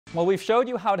Well, we've showed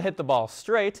you how to hit the ball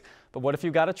straight, but what if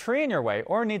you've got a tree in your way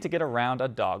or need to get around a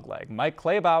dogleg? Mike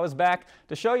Claybaugh is back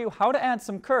to show you how to add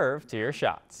some curve to your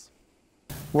shots.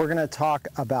 We're going to talk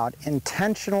about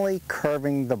intentionally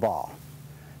curving the ball.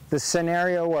 The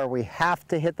scenario where we have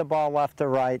to hit the ball left to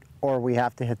right or we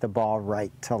have to hit the ball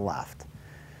right to left.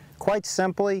 Quite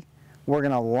simply, we're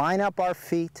going to line up our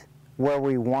feet where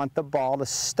we want the ball to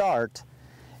start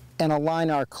and align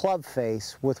our club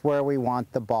face with where we want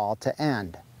the ball to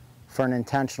end. For an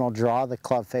intentional draw, the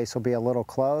club face will be a little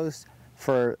closed.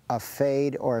 For a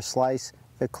fade or a slice,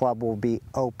 the club will be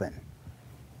open.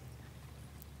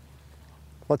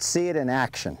 Let's see it in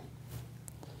action.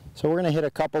 So we're going to hit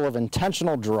a couple of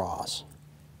intentional draws.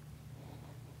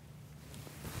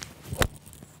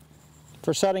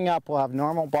 For setting up, we'll have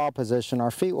normal ball position.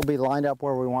 Our feet will be lined up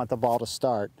where we want the ball to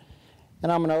start. And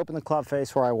I'm going to open the club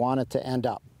face where I want it to end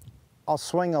up. I'll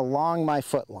swing along my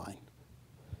foot line.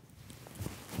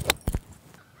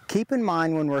 Keep in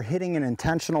mind when we're hitting an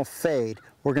intentional fade,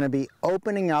 we're going to be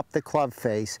opening up the club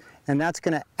face, and that's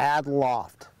going to add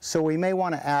loft. So we may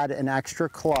want to add an extra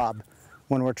club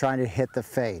when we're trying to hit the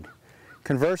fade.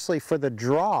 Conversely, for the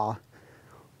draw,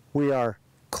 we are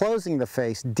closing the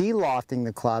face, de-lofting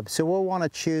the club, so we'll want to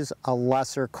choose a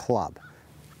lesser club.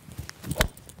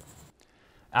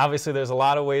 Obviously, there's a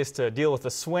lot of ways to deal with the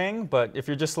swing, but if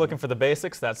you're just looking for the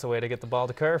basics, that's the way to get the ball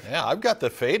to curve. Yeah, I've got the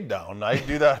fade down. I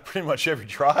do that pretty much every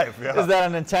drive. Yeah. Is that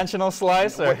an intentional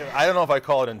slice? Or? I don't know if I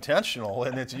call it intentional,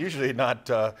 and it's usually not,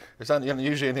 there's not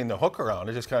usually anything to hook around.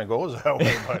 It just kind of goes that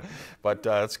way, but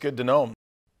it's good to know.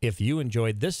 If you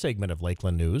enjoyed this segment of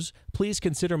Lakeland News, please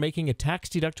consider making a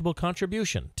tax-deductible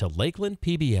contribution to Lakeland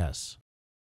PBS.